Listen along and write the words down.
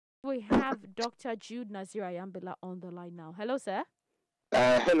we have Dr. Jude Nazir Ayimbila on the line now. Hello, sir.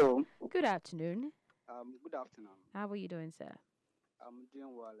 Hello. Good afternoon. Good afternoon. How are you doing, sir? I'm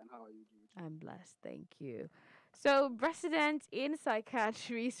doing well, and how are you doing? I'm blessed, thank you. So, resident in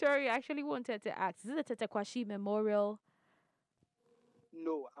psychiatry. Sorry, I actually wanted to ask. Is it the Tetekwashi Memorial?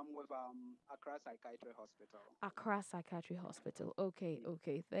 No, I'm with Accra Psychiatry Hospital. Accra Psychiatry Hospital. Okay.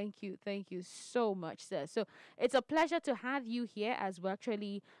 Thank you so much, sir. So it's a pleasure to have you here as we're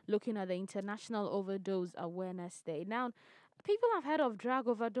actually looking at the International Overdose Awareness Day. Now, people have heard of drug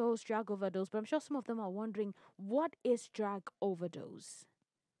overdose, but I'm sure some of them are wondering, what is drug overdose?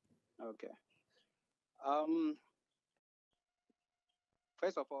 Okay. Um.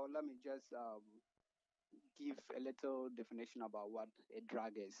 First of all, let me just give a little definition about what a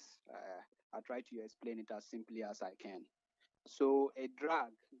drug is. I'll try to explain it as simply as I can. So, a drug,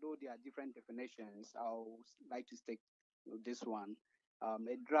 though there are different definitions, I'll like to stick with this one. A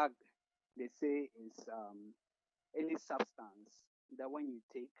drug, they say, is any substance that when you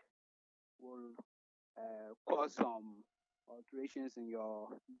take will cause some alterations in your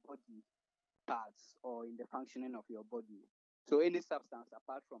body parts or in the functioning of your body. So any substance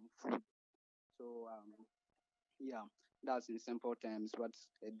apart from food. So yeah, that's in simple terms what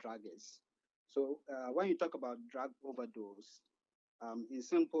a drug is. So when you talk about drug overdose, in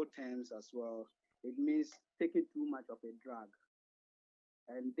simple terms as well, it means taking too much of a drug.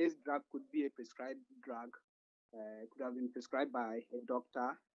 And this drug could be a prescribed drug, could have been prescribed by a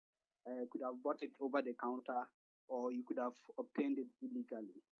doctor, could have bought it over the counter, or you could have obtained it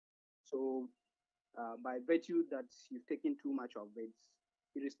illegally. So, by virtue that you've taken too much of it,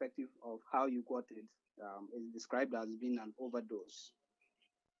 irrespective of how you got it, is described as being an overdose.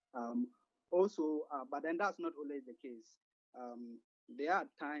 Um, Also, but then that's not always the case. There are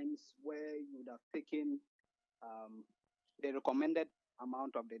times where you would have taken um, the recommended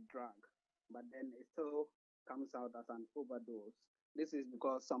amount of the drug, but then it still comes out as an overdose. This is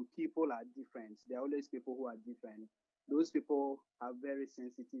because some people are different. There are always people who are different. Those people have very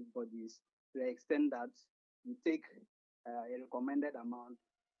sensitive bodies to the extent that you take a recommended amount,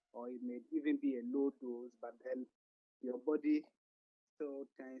 or it may even be a low dose, but then your body still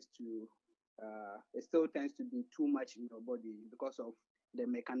tends to it still tends to be too much in your body because of the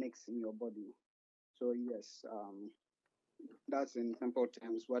mechanics in your body. So yes, that's in simple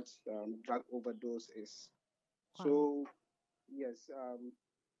terms what drug overdose is. Wow. So yes,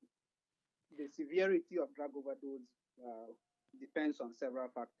 the severity of drug overdose depends on several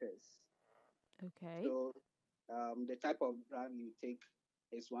factors. Okay. So the type of drug you take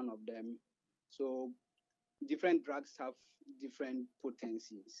is one of them. So different drugs have different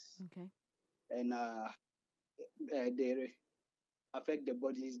potencies, Okay. and they affect the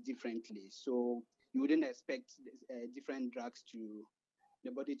bodies differently. So you wouldn't expect different drugs to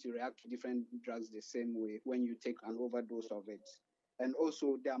the body to react to different drugs the same way when you take an overdose of it. And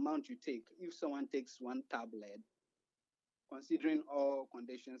also the amount you take. If someone takes one tablet, considering all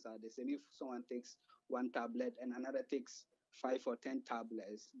conditions are the same, if someone takes one tablet and another takes 5 or 10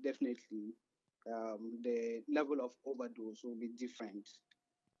 tablets, definitely the level of overdose will be different.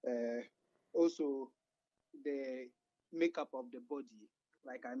 Uh, Also, the makeup of the body,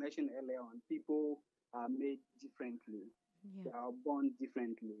 like I mentioned earlier on, people are made differently. Yeah. They are born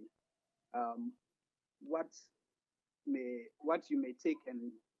differently. Um, what what you may take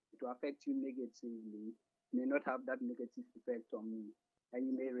and to affect you negatively may not have that negative effect on me, and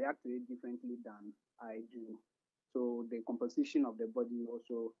you may react to it differently than I do. So the composition of the body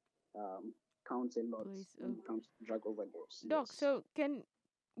also counts a lot Please. when it comes to drug overdose. Doc, Yes. so can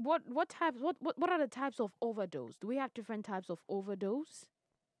what types what are the types of overdose? Do we have different types of overdose?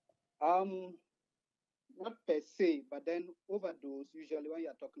 Um, Not per se, but then overdose, usually when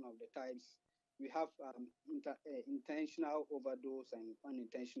you're talking of the types, we have intentional overdose and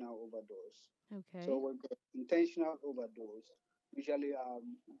unintentional overdose. So Okay. with the intentional overdose, usually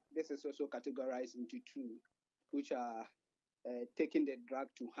this is also categorized into two, which are taking the drug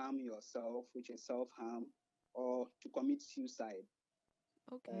to harm yourself, which is self-harm, or to commit suicide.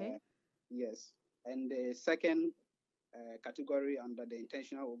 Okay. Uh, yes. And the second category under the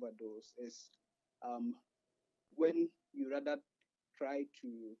intentional overdose is um, when you rather try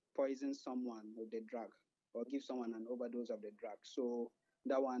to poison someone with the drug or give someone an overdose of the drug. So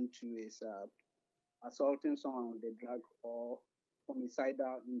that one too is assaulting someone with the drug or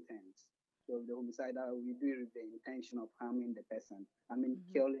homicidal intent. So the homicidal, we do it with the intention of harming the person. I mean,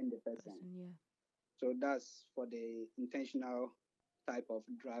 Mm-hmm. killing the person. Person, yeah. So that's for the intentional type of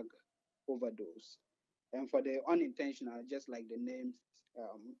drug overdose. And for the unintentional, just like the name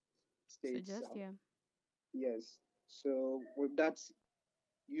um, states, Suggest, yeah. yes. So with that,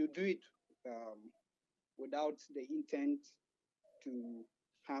 you do it without the intent to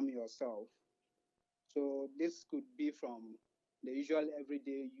harm yourself. So this could be from the usual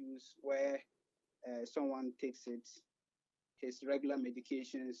everyday use where someone takes his regular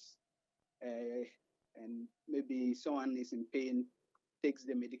medications, uh, and maybe someone is in pain, takes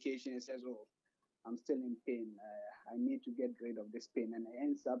the medication and says, "Oh, I'm still in pain. I need to get rid of this pain," and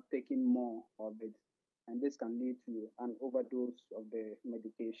ends up taking more of it, and this can lead to an overdose of the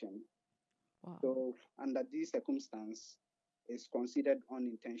medication. Wow. So, under these circumstances, it's considered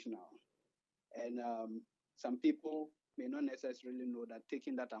unintentional, and some people may not necessarily know that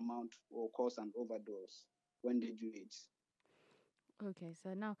taking that amount will cause an overdose when they do it. Okay,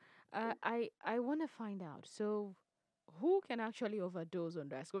 so now I want to find out. So, who can actually overdose on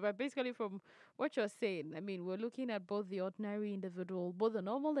drugs? Because basically, from what you're saying, I mean, we're looking at both the ordinary individual, both the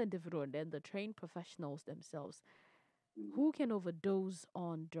normal individual, and then the trained professionals themselves. Mm. Who can overdose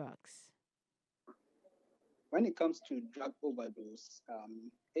on drugs? When it comes to drug overdose,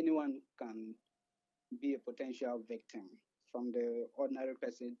 anyone can be a potential victim, from the ordinary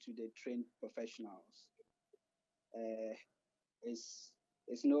person to the trained professionals. Uh, is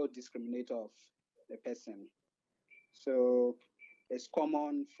no discriminator of the person. So it's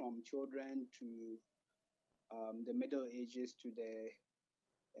common from children to the middle ages to the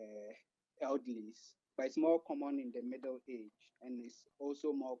elderly, but it's more common in the middle age, and it's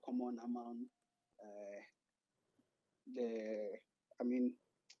also more common among uh, the, I mean,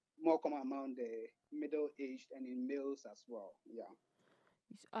 more common among the middle aged and in males as well. Yeah.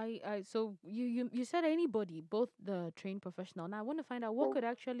 So you said anybody, both the trained professional. Now I want to find out what Well, could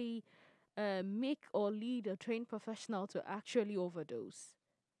actually make or lead a trained professional to actually overdose.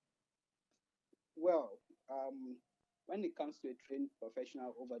 well, um, when it comes to a trained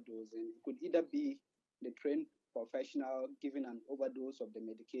professional overdosing, it could either be the trained professional giving an overdose of the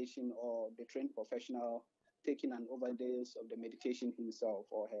medication, or the trained professional taking an overdose of the medication himself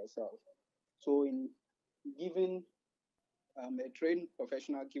or herself. So, in giving a trained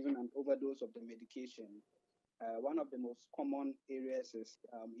professional giving an overdose of the medication, one of the most common areas is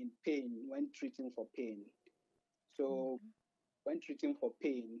in pain, when treating for pain. So, Okay. when treating for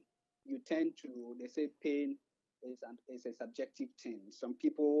pain, you tend to, they say pain is a subjective thing. Some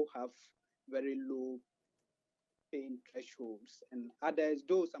people have very low pain thresholds, and others,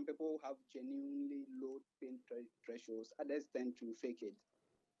 though some people have genuinely low pain thresholds, others tend to fake it.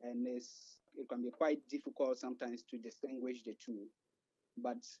 And it can be quite difficult sometimes to distinguish the two.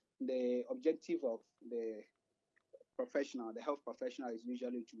 But the objective of the professional, the health professional, is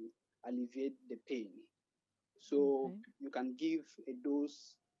usually to alleviate the pain. So Okay. you can give a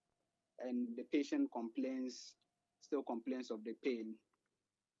dose and the patient still complains of the pain.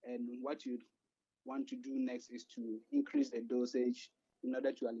 And what you want to do next is to increase the dosage in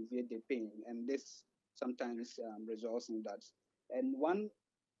order to alleviate the pain. And this sometimes results in that. And one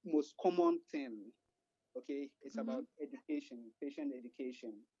most common thing, okay, it's Mm-hmm. about education, patient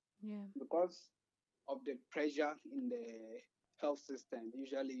education, Yeah. because of the pressure in the health system.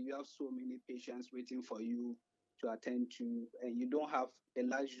 Usually, you have so many patients waiting for you to attend to, and you don't have the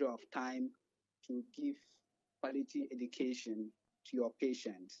luxury of time to give quality education to your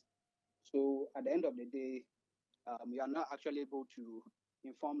patients. So, at the end of the day, you are not actually able to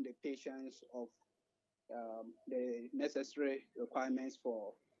inform the patients of the necessary requirements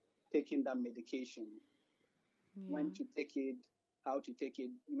for taking that medication, Yeah. when to take it, how to take it.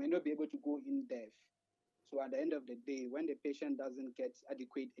 You may not be able to go in depth. So at the end of the day, when the patient doesn't get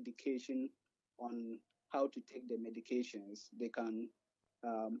adequate education on how to take the medications, they can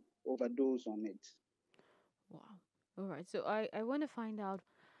overdose on it. Wow. All right. So I want to find out.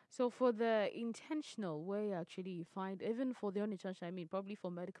 So for the intentional way, actually, you find even for the unintentional, I mean, probably for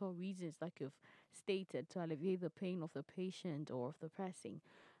medical reasons, like you've stated, to alleviate the pain of the patient or of the pressing.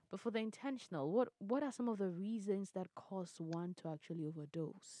 But for the intentional, what are some of the reasons that cause one to actually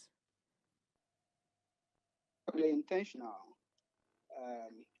overdose? The intentional,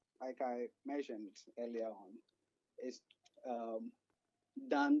 um, like I mentioned earlier on, is um,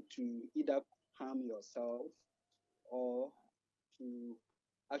 done to either harm yourself or to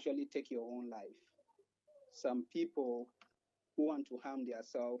actually take your own life. Some people who want to harm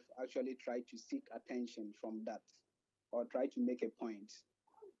themselves actually try to seek attention from that, or try to make a point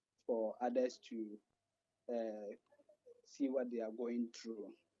for others to uh, see what they are going through.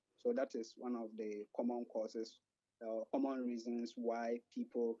 So that is one of the common causes, common reasons why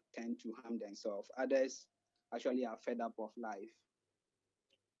people tend to harm themselves. Others actually are fed up of life,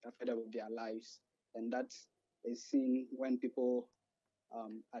 are fed up with their lives, and that is seen when people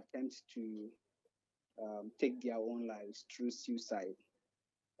attempt to take their own lives through suicide.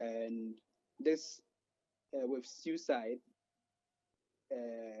 And this, with suicide,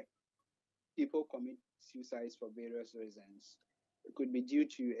 uh, people commit suicides for various reasons. It could be due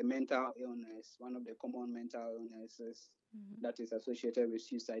to a mental illness. One of the common mental illnesses Mm-hmm. that is associated with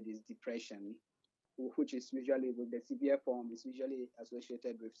suicide is depression, which is usually, with the severe form, is usually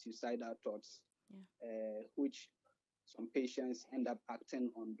associated with suicidal thoughts, Yeah. which some patients end up acting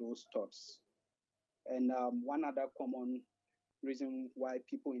on those thoughts. And one other common reason why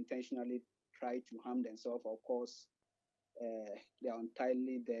people intentionally try to harm themselves or cause they are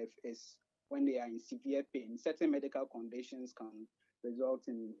entirely deaf is when they are in severe pain. Certain medical conditions can result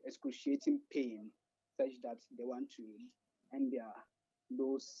in excruciating pain, such that they want to end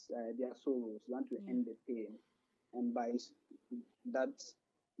their sorrows, want to Yeah. end the pain, and by that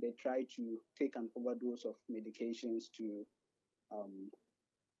they try to take an overdose of medications to um,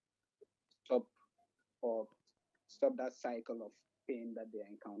 stop or stop that cycle of pain that they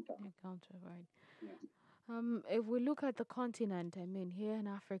encounter. Encounter, right. Yeah. If we look at the continent, I mean, here in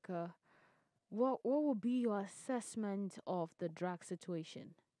Africa, what would be your assessment of the drug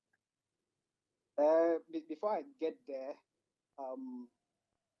situation? Before I get there, um,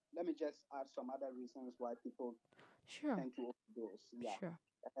 let me just add some other reasons why people Sure, tend to overdose. Yeah. sure.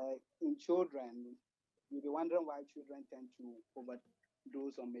 In children, you'll be wondering why children tend to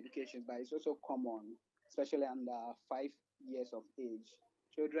overdose on medications, but it's also common, especially under 5 years of age.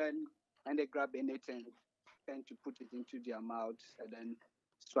 Children, when they grab anything, tend to put it into their mouth and then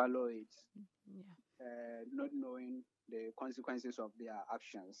swallow it, Yeah. not knowing the consequences of their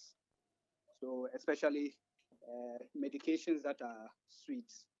actions. So, especially medications that are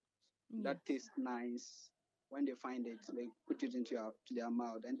sweet, that Yes. taste nice, when they find it, they put it into their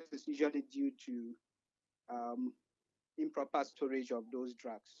mouth. And this is usually due to um, improper storage of those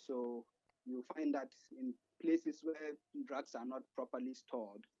drugs. So you find that in places where drugs are not properly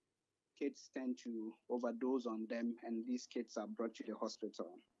stored, kids tend to overdose on them, and these kids are brought to the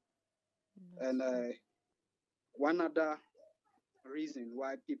hospital. That's And true. one other reason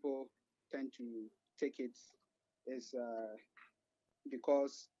why people tend to take it is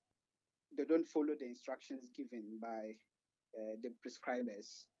because they don't follow the instructions given by the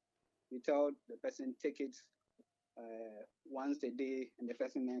prescribers. You tell the person take it once a day, and the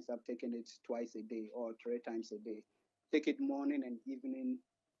person ends up taking it twice a day or 3 times a day. Take it morning and evening,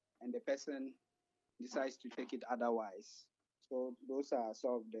 and the person decides to take it otherwise. So those are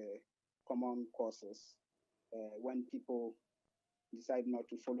some of the common causes when people decide not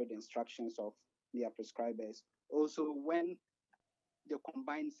to follow the instructions of their prescribers. Also, when they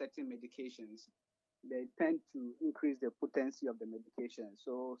combine certain medications, they tend to increase the potency of the medication.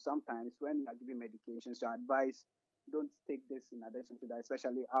 So sometimes when you are giving medications, you advise don't take this in addition to that,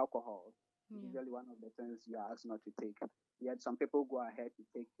 especially alcohol. It's Yeah. usually one of the things you are asked not to take. Yet some people go ahead to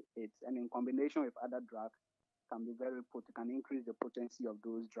take it, and in combination with other drugs, can be very potent, can increase the potency of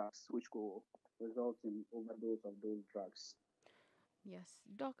those drugs, which will result in overdose of those drugs. Yes.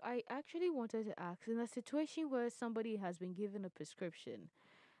 Doc, I actually wanted to ask, in a situation where somebody has been given a prescription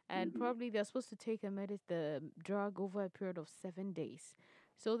and Mm-hmm. probably they're supposed to take the drug over a period of 7 days.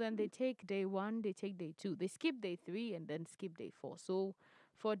 So then they take day one, they take day two, they skip day three, and then skip day four. So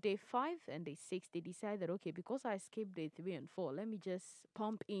for day five and day six, they decide that okay, because I skipped day three and four, let me just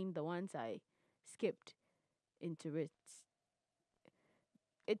pump in the ones I skipped into it.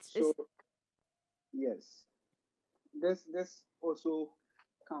 It's So yes, this also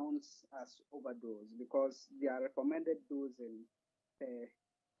counts as overdose because they are recommended dosing per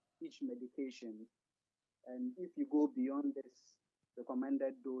each medication, and if you go beyond this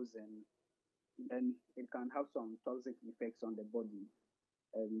recommended dosing, then it can have some toxic effects on the body,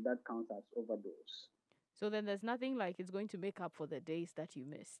 and that counts as overdose. so then there's nothing like it's going to make up for the days that you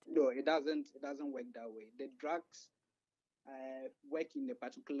missed. No, it doesn't. It doesn't work that way. The drugs work in a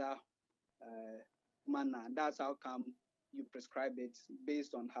particular uh, manner. That's how come you prescribe it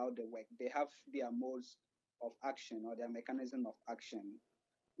based on how they work. They have their modes of action or their mechanism of action,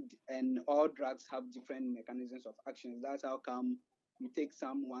 and all drugs have different mechanisms of action. That's how come you take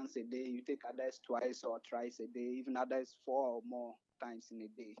some once a day, you take others twice or thrice a day, even others 4 or more times in a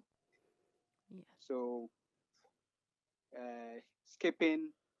day. Yes. So skipping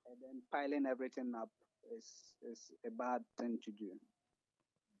and then piling everything up is a bad thing to do.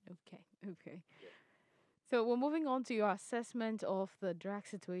 Okay. Okay. So we're moving on to your assessment of the drug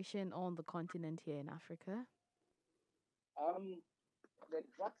situation on the continent here in Africa. Um, the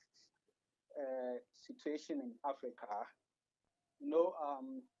drug situation in Africa,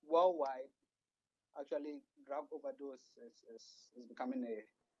 worldwide, actually, drug overdose is becoming a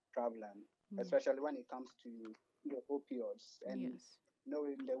problem, Yeah. especially when it comes to the opioids. And Yes.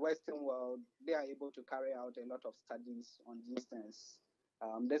 In the Western world, they are able to carry out a lot of studies on these things.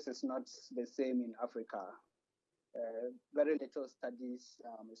 This is not the same in Africa. Very little studies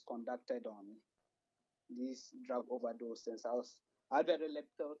is conducted on these drug overdoses. I had very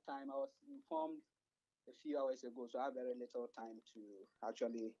little time. I was informed a few hours ago, so I have very little time to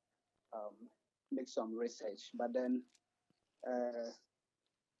actually um, make some research. But then,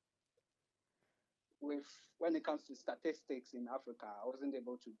 with when it comes to statistics in Africa, I wasn't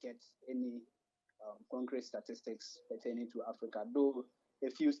able to get any concrete statistics pertaining to Africa, though a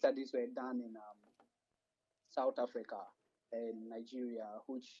few studies were done in South Africa and Nigeria,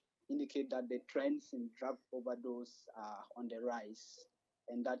 which indicate that the trends in drug overdose are on the rise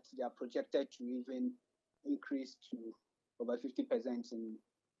and that they are projected to even increase to over 50% in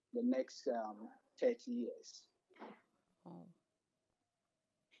the next 30 years. Oh,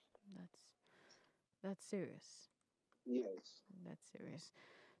 that's that's serious. Yes. That's serious.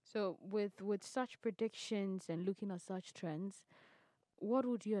 So with such predictions and looking at such trends, what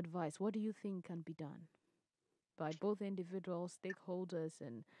would you advise? What do you think can be done by both individuals, stakeholders,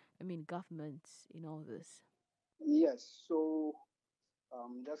 and I mean governments in all this? Yes. So,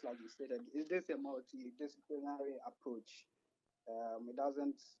 just like you stated, is this a multidisciplinary approach? It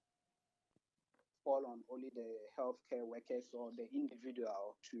doesn't fall on only the healthcare workers or the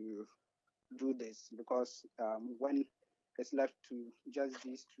individual to do this, because when it's left to just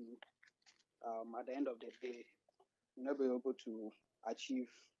these two, at the end of the day, we'll not be able to achieve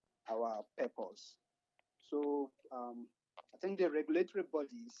our purpose. So I think the regulatory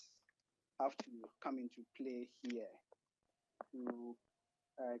bodies have to come into play here to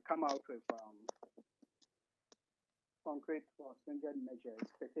come out with concrete or stringent measures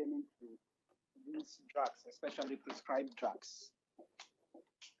pertaining to these drugs, especially prescribed drugs.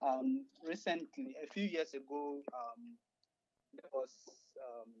 Recently, a few years ago, there was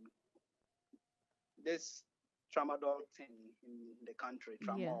this tramadol thing in the country, Yes,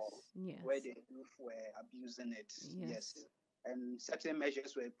 tramol, where yes, the youth were abusing it. yes. Yes, and certain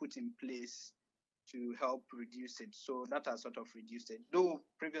measures were put in place to help reduce it. So that has sort of reduced it. Though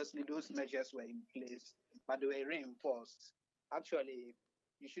previously those measures were in place, but they were reinforced. Actually,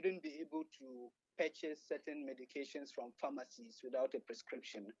 you shouldn't be able to purchase certain medications from pharmacies without a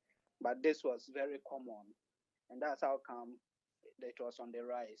prescription. But this was very common, and that's how come it was on the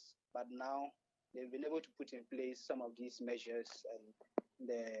rise. But now they've been able to put in place some of these measures, and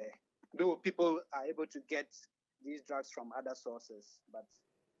though people are able to get these drugs from other sources, but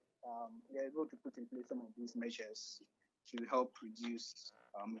they're able to put in place some of these measures to help reduce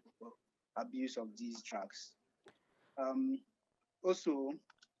abuse of these drugs. Also,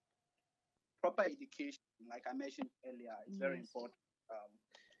 proper education, like I mentioned earlier, is very Yes. important. Um,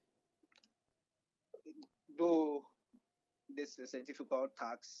 though this is a difficult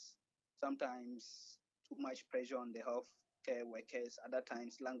task, sometimes too much pressure on the healthcare workers, other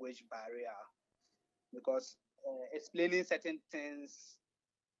times language barrier, because explaining certain things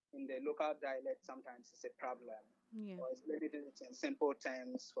in the local dialect sometimes is a problem. Yeah. Or explaining it in simple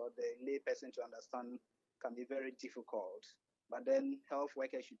terms for the lay person to understand can be very difficult. But then health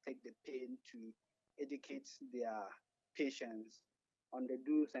workers should take the pain to educate their patients on the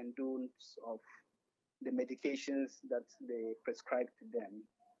do's and don'ts of the medications that they prescribe to them.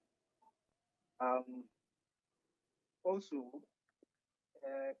 Um, Also,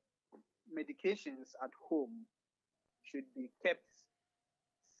 uh, medications at home should be kept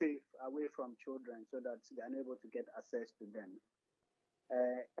safe away from children so that they are unable to get access to them.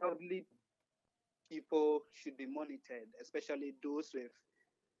 Elderly people should be monitored, especially those with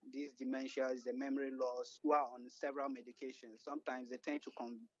these dementias, the memory loss, who are on several medications. Sometimes they tend to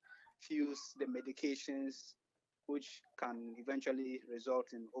confuse the medications, which can eventually result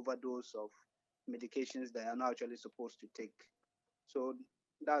in overdose of medications they are not actually supposed to take. So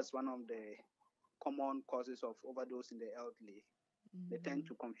that's one of the common causes of overdose in the elderly. They tend Mm-hmm.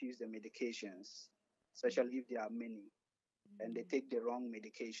 to confuse the medications, especially if there are many, and they take the wrong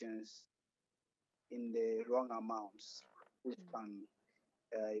medications in the wrong amounts, which can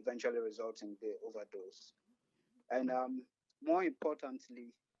eventually result in the overdose. And more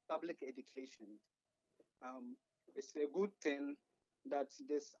importantly, public education. Um, it's a good thing that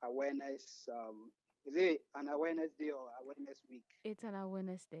this awareness, is it an awareness day or awareness week? It's an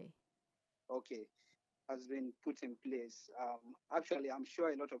awareness day. Okay, has been put in place. Actually, I'm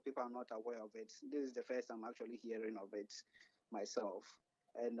sure a lot of people are not aware of it. This is the first I'm actually hearing of it myself.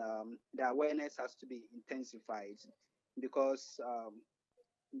 And the awareness has to be intensified because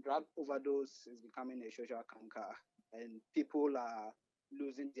drug overdose is becoming a social canker, and people are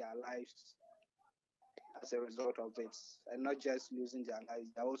losing their lives as a result of it, and not just losing their lives,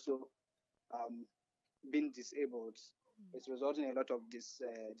 they're also being disabled. It's resulting in a lot of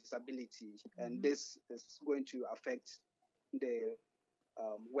disability, and this is going to affect the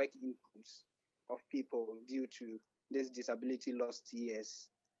work incomes of people due to this disability lost years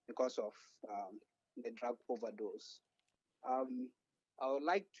because of the drug overdose. I would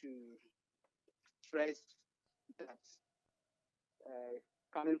like to stress that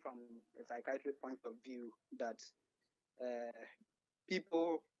coming from a psychiatric point of view, that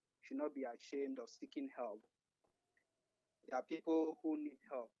people should not be ashamed of seeking help. There are people who need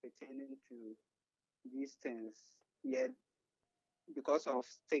help pertaining to these things, yet because of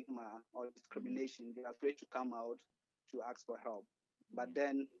stigma or discrimination, they are afraid to come out to ask for help. But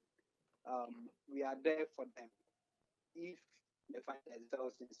then we are there for them. If they find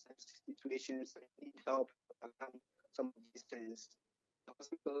themselves in such situations and need help to overcome some of these things, the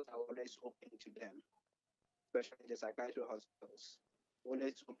hospitals are always open to them, especially the psychiatric hospitals,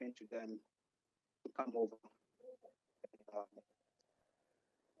 always open to them to come over.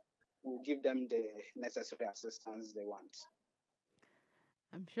 We'll give them the necessary assistance they want.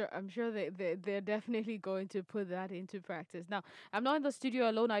 I'm sure they're definitely going to put that into practice. Now, I'm not in the studio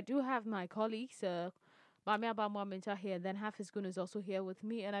alone. I do have my colleagues, Mami Abamwa Minta here, and then Hafiz Gun is also here with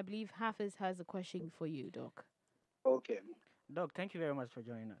me, and I believe Hafiz has a question for you, Doc. Okay. Doc, thank you very much for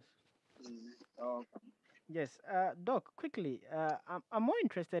joining us. Uh, Yes, Doc, quickly, I'm more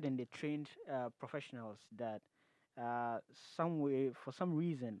interested in the trained professionals that for some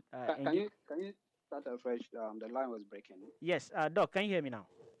reason, can you start afresh? The line was breaking. Yes, Doc, can you hear me now?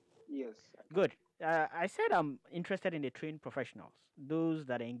 Yes. Good. I said I'm interested in the trained professionals, those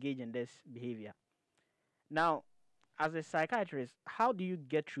that engage in this behavior. Now, as a psychiatrist, how do you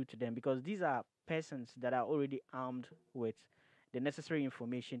get through to them? Because these are persons that are already armed with the necessary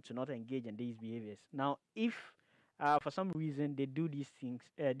information to not engage in these behaviors. Now, if for some reason they do these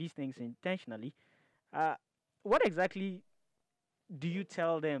things intentionally, uh, what exactly do you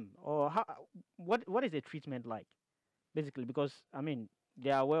tell them, or what is the treatment like, basically? Because I mean,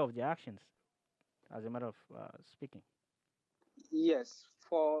 they are aware of their actions, as a matter of speaking. Yes,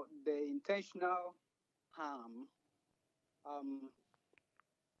 for the intentional harm, um,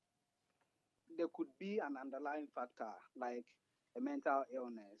 there could be an underlying factor like a mental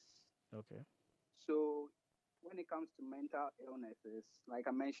illness. Okay. So when it comes to mental illnesses, like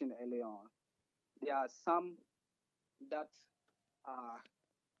I mentioned earlier on, there are some that are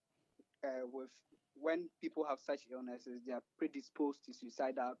with when people have such illnesses, they are predisposed to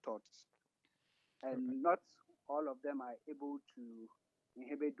suicidal thoughts, and not all of them are able to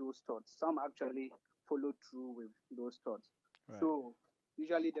inhibit those thoughts. Some actually follow through with those thoughts. Right. So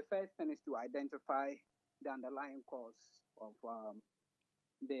usually the first thing is to identify the underlying cause of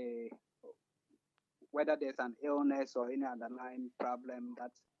the whether there's an illness or any underlying problem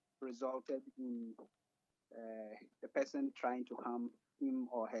that resulted in the person trying to harm him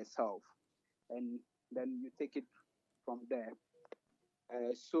or herself, and then you take it from there.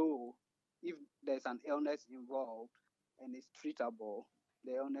 So if there's an illness involved and it's treatable,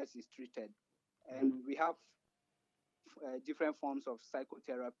 the illness is treated. And we have different forms of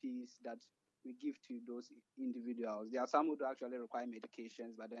psychotherapies that we give to those individuals. There are some who do actually require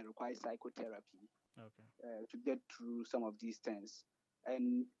medications, but then require psychotherapy to get through some of these things.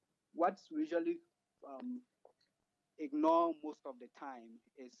 And what's usually ignore most of the time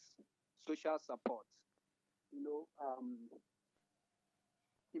is social support. You know,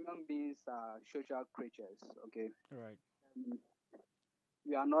 human beings are social creatures, okay? Right.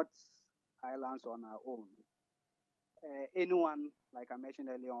 We are not islands on our own. Anyone, like I mentioned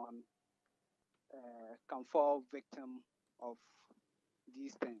earlier on, can fall victim of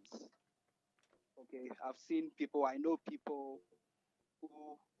these things. Okay, I know people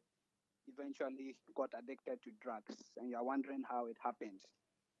who eventually got addicted to drugs, and you're wondering how it happened.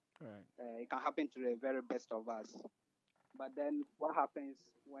 Right. It can happen to the very best of us. But then what happens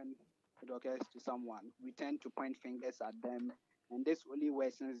when it occurs to someone? We tend to point fingers at them, and this only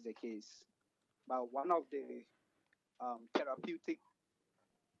worsens the case. But one of the therapeutic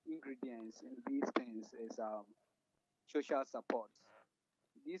ingredients in these things is social support.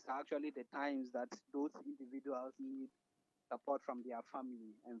 These are actually the times that those individuals need support from their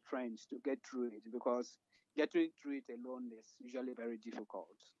family and friends to get through it, because getting through it alone is usually very difficult.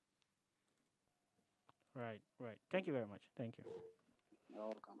 Right. Thank you very much. Thank you. You're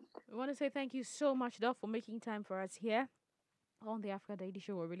welcome. We want to say thank you so much, Doc, for making time for us here on the Africa Daily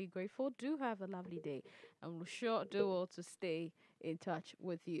Show. We're really grateful. Do have a lovely day, and we'll sure do all to stay in touch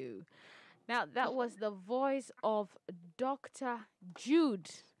with you. Now, that was the voice of Dr. Jude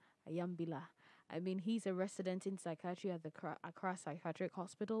Ayimbila. I mean, he's a resident in psychiatry at the Accra Psychiatric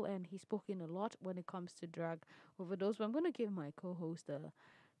Hospital, and he's spoken a lot when it comes to drug overdose. But I'm going to give my co-host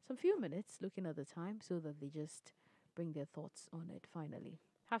some few minutes looking at the time so that they just bring their thoughts on it finally.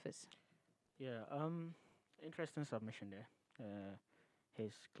 Hafiz. Yeah, interesting submission there.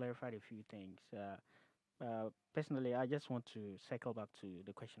 He's clarified a few things. Personally, I just want to cycle back to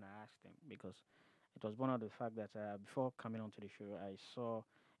the question I asked him because it was one of the fact that before coming onto the show, I saw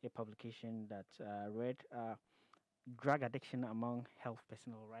a publication that read drug addiction among health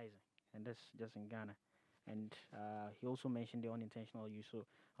personnel rising, and that's just in Ghana. And he also mentioned the unintentional use. So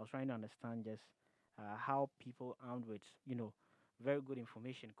I was trying to understand just how people armed with, very good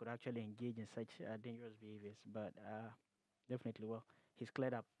information could actually engage in such dangerous behaviors. But definitely, well, he's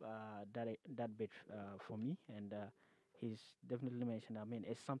cleared up that bit for me, and he's definitely mentioned. I mean,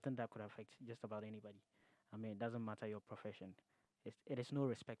 it's something that could affect just about anybody. I mean, it doesn't matter your profession. It is no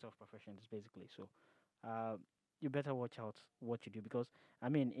respect of professions, basically. So, uh, you better watch out what you do because, I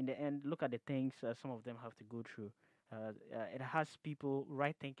mean, in the end, look at the things some of them have to go through. It has people,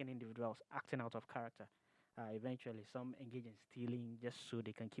 right thinking individuals, acting out of character. Eventually, some engage in stealing just so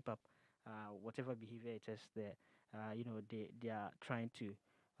they can keep up whatever behavior it is that they are trying to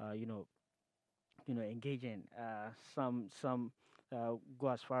uh, you know engage in. Some go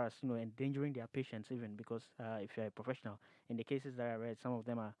as far as endangering their patients even because if you're a professional, in the cases that I read, some of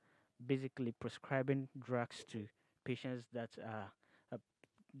them are basically prescribing drugs to patients that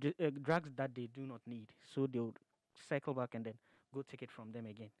drugs that they do not need, so they'll cycle back and then go take it from them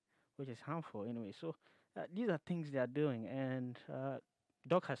again, which is harmful anyway. So these are things they are doing, and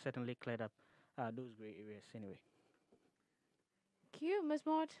doc has certainly cleared up those gray areas anyway. Cute, Miss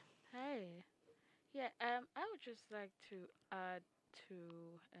Maud. Hey. Yeah, I would just like to add to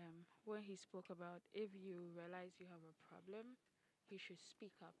when he spoke about if you realize you have a problem, you should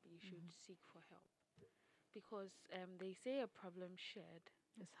speak up, you should seek for help. Because they say a problem shared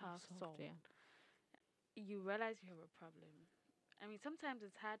is It's half half solved, solved. yeah. You realize you have a problem. I mean, sometimes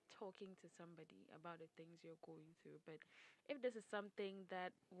it's hard talking to somebody about the things you're going through, but if this is something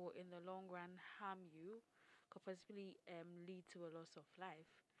that will, in the long run, harm you, could possibly lead to a loss of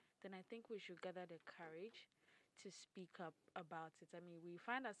life, then I think we should gather the courage to speak up about it. I mean, we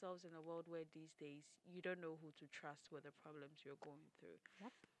find ourselves in a world where these days you don't know who to trust with the problems you're going through.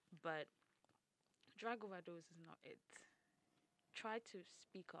 Yep. But drug overdose is not it. Try to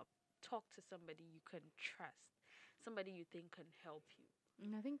speak up, talk to somebody you can trust, somebody you think can help you.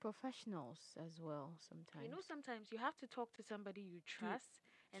 And I think professionals as well You know, sometimes. sometimes you have to talk to somebody you To trust,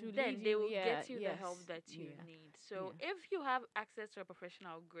 and to then lead they you, will yeah, get you the yes. help that you Yeah. need. So Yeah. if you have access to a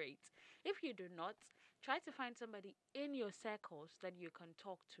professional, great. If you do not, try to find somebody in your circles that you can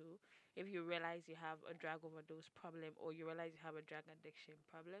talk to if you realize you have a drug overdose problem or you realize you have a drug addiction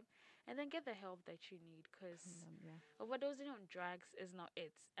problem, and then get the help that you need because From them, yeah. overdosing on drugs is not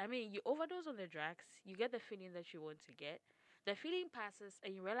it. I mean, you overdose on the drugs, you get the feeling that you want to get. The feeling passes,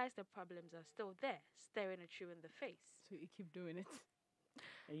 and you realize the problems are still there, staring at you in the face. So you keep doing it.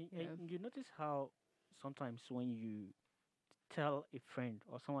 And Yeah. you notice how sometimes when you tell a friend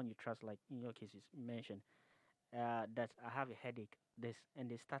or someone you trust, like in your case you mentioned, that I have a headache, this, and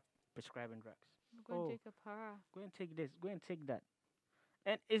they start prescribing drugs. Go and Oh, take a para. go and take this, go and take that.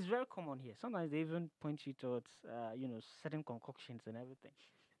 And it's very common here. Sometimes they even point you towards, certain concoctions and everything.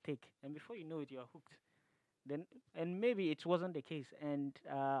 Take, and before you know it, you're hooked. Then, and maybe it wasn't the case, and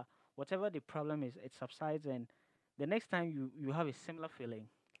whatever the problem is, it subsides, and the next time you have a similar feeling,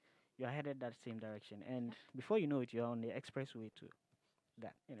 you're headed that same direction, and before you know it, you're on the expressway to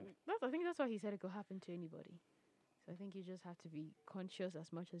that. Anyway, I think that's why he said it could happen to anybody. So I think you just have to be conscious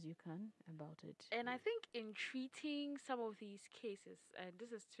as much as you can about it. And I think in treating some of these cases, and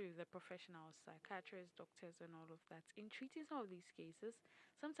this is to the professionals, psychiatrists, doctors, and all of that, in treating some of these cases,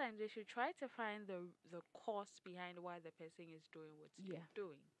 sometimes they should try to find the cause behind why the person is doing what Yeah. they're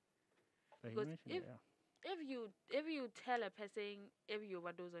doing. but you Because mentioned it, yeah. if you tell a person if you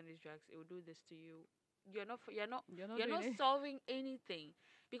overdose on these drugs, it will do this to you. You're not f- You're not you're doing not it solving anything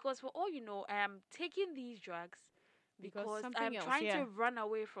because for all you know, I am taking these drugs because because something I'm else. trying Yeah. to run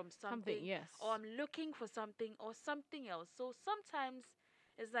away from Something. something Yes. or I'm looking for something or something else. So sometimes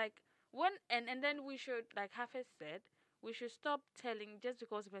it's like one and then we should, like Hafiz said, we should stop telling just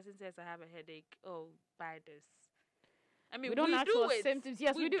because the person says I have a headache, oh, buy this. I mean, We don't we ask do for it. symptoms.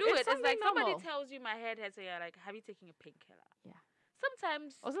 Yes, we do. It's something like somebody normal. tells you my head hurts, and you're like, have you taken a painkiller? Yeah.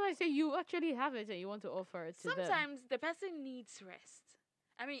 Sometimes, Also, I say you actually have it and you want to offer it to them. sometimes the person needs rest.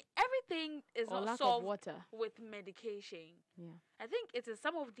 I mean, everything is Or not lack of solved water. with medication. Yeah. I think it is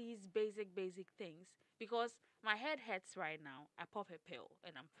some of these basic things because my head hurts right now. I pop a pill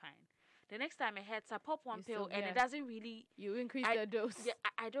and I'm fine. The next time it hurts, I pop one You pill, still- and yeah. it doesn't really. You increase I- the dose. Yeah,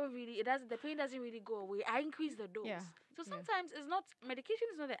 I don't really. It doesn't. The pain doesn't really go away. I increase the dose. Yeah, So yeah. sometimes it's not medication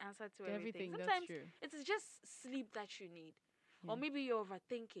is not the answer to everything. That's Sometimes true. it's just sleep that you need, Yeah. or maybe you're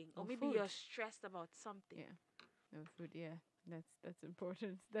overthinking, or Or maybe food. you're stressed about something. Yeah. No food, yeah. That's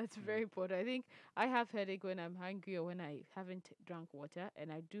important. That's very important. I think I have headache when I'm hungry or when I haven't drank water,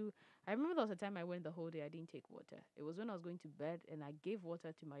 and I remember there was a time I went the whole day I didn't take water. It was when I was going to bed and I gave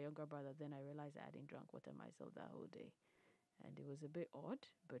water to my younger brother, then I realized I hadn't drunk water myself that whole day. And it was a bit odd,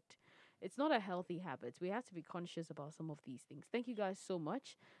 but it's not a healthy habit. We have to be conscious about some of these things. Thank you guys so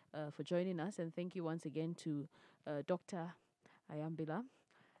much for joining us, and thank you once again to Dr. Ayimbila.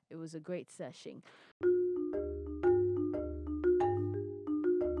 It was a great session.